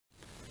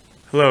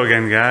Hello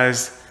again,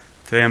 guys.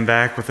 Today I'm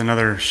back with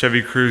another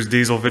Chevy Cruze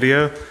diesel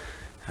video.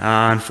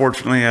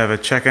 Unfortunately, I have a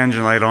check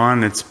engine light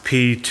on. It's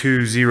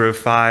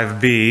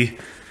P205B,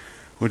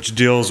 which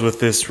deals with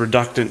this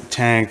reductant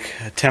tank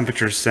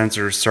temperature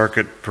sensor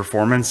circuit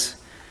performance.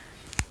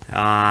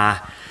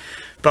 About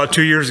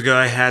 2 years ago,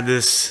 I had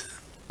this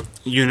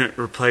unit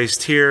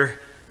replaced here.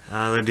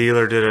 The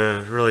dealer did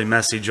a really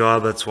messy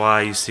job. That's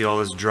why you see all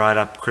this dried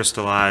up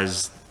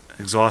crystallized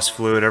exhaust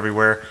fluid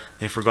everywhere.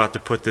 They forgot to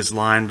put this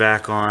line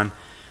back on,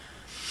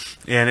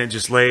 and it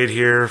just laid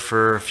here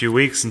for a few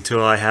weeks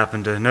until I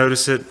happened to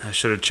notice it. I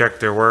should have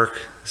checked their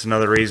work. It's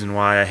another reason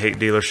why I hate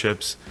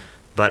dealerships,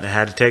 but I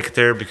had to take it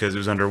there because it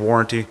was under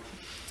warranty.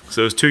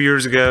 So it was 2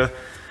 years ago.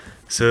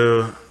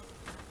 So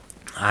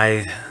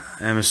I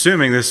am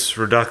assuming this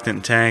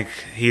reductant tank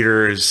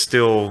heater is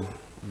still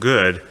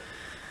good.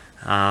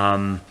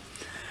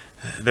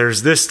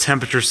 There's this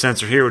temperature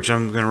sensor here, which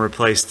I'm going to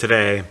replace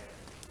today.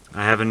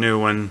 I have a new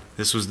one.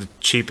 This was the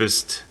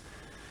cheapest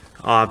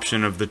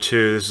option of the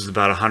two. This is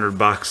about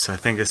 $100. I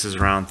think this is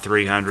around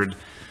 300.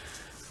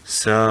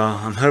 So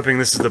I'm hoping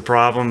this is the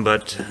problem,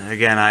 but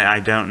again,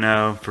 I don't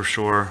know for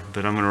sure,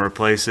 but I'm going to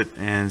replace it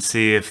and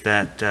see if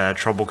that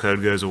trouble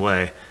code goes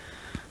away.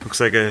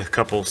 Looks like a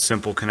couple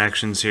simple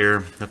connections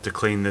here. Have to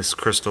clean this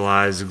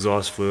crystallized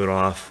exhaust fluid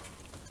off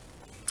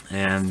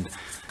and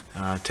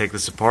take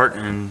this apart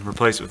and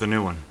replace it with a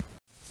new one.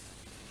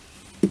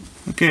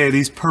 Okay,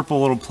 these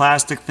purple little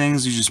plastic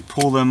things, you just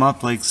pull them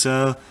up like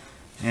so,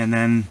 and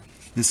then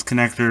this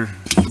connector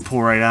you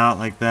pull right out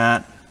like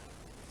that.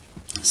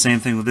 Same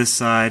thing with this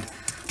side.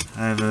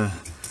 I have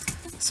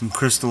some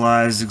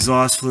crystallized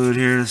exhaust fluid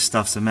here. This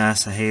stuff's a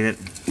mess, I hate it.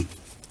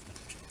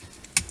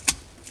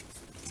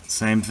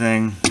 Same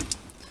thing.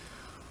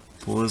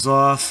 Pull this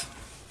off.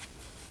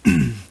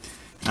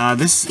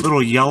 This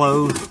little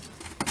yellow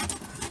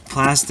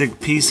plastic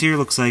piece here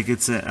looks like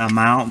it's a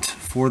mount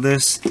for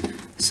this.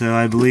 So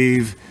I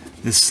believe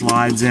this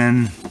slides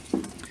in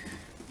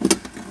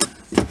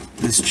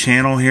this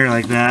channel here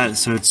like that,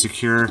 so it's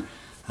secure.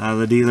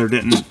 The dealer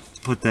didn't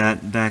put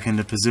that back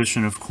into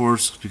position, of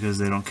course, because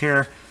they don't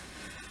care.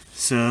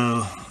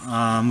 So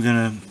I'm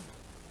gonna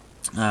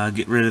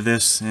get rid of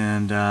this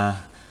and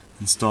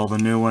install the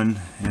new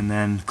one, and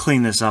then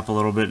clean this up a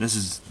little bit. This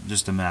is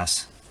just a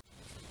mess.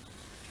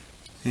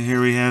 And here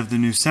we have the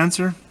new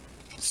sensor.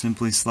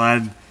 Simply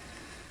slide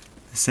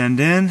this end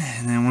in,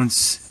 and then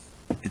once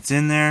it's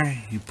in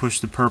there, you push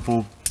the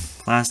purple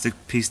plastic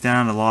piece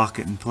down to lock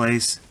it in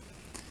place.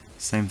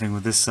 Same thing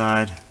with this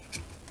side.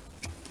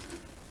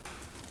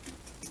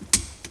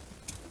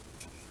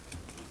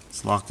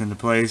 It's locked into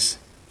place.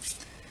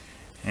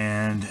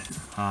 And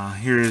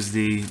here is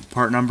the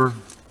part number.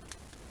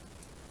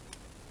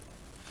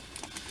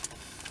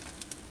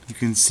 You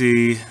can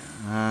see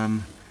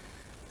the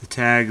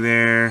tag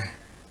there.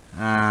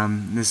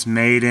 This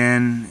made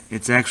in,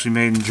 it's actually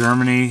made in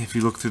Germany. If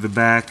you look through the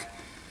back,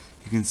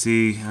 you can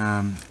see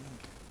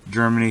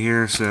Germany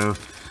here, so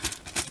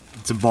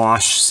it's a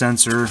Bosch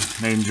sensor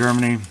made in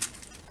Germany.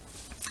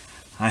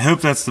 I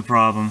hope that's the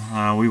problem.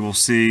 We will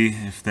see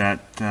if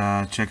that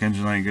check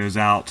engine light goes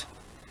out.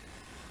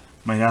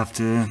 Might have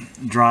to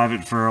drive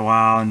it for a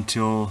while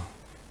until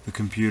the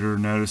computer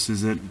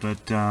notices it,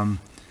 but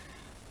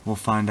we'll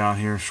find out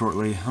here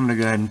shortly. I'm going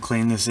to go ahead and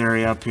clean this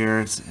area up here.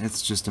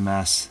 It's just a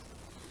mess.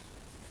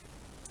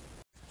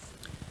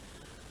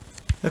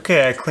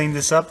 Okay, I cleaned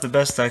this up the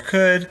best I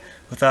could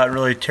without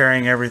really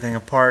tearing everything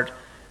apart.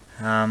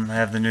 I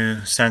have the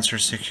new sensor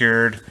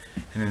secured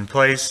and in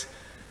place.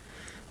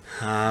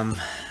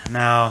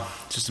 Now,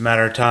 just a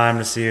matter of time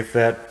to see if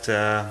that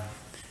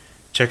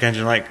check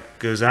engine light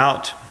goes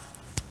out.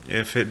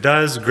 If it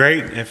does,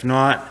 great. If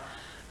not,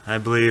 I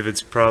believe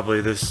it's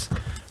probably this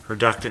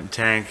reductant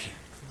tank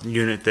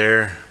unit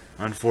there,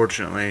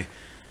 unfortunately.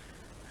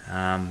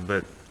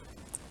 But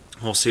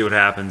we'll see what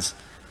happens.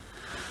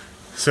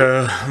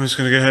 So I'm just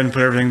going to go ahead and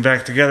put everything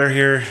back together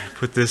here,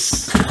 put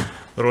this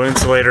little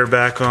insulator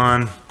back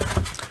on,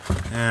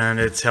 and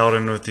it's held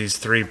in with these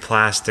three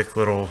plastic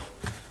little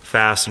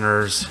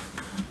fasteners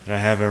that I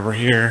have over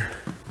here.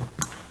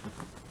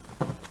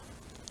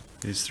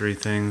 These three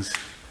things,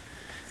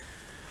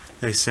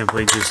 they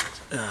simply just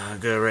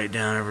go right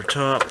down over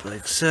top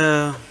like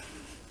so.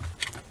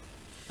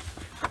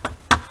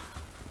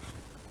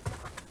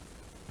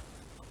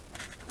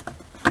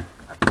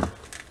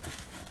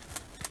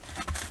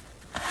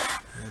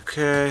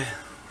 Okay,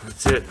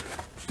 that's it.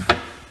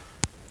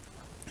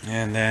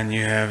 And then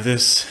you have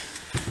this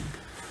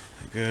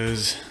that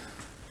goes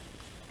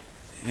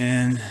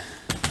in.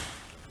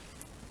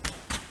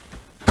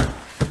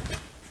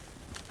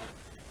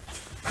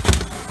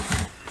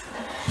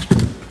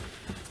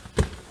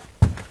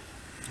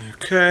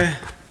 Okay,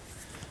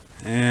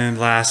 and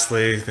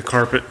lastly, the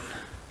carpet.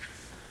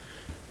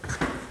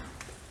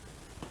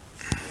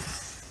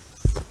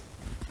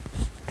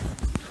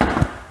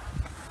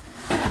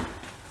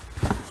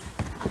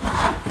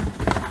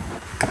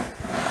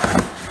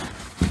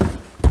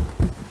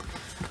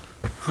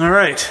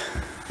 Alright,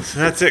 so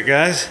that's it,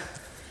 guys.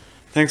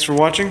 Thanks for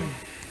watching.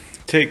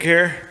 Take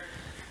care,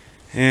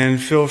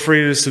 And feel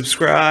free to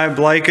subscribe,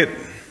 like it,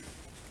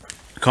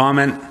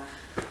 comment,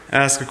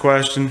 ask a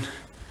question,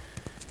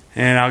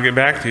 and I'll get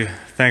back to you.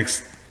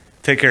 Thanks.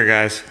 Take care,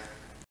 guys.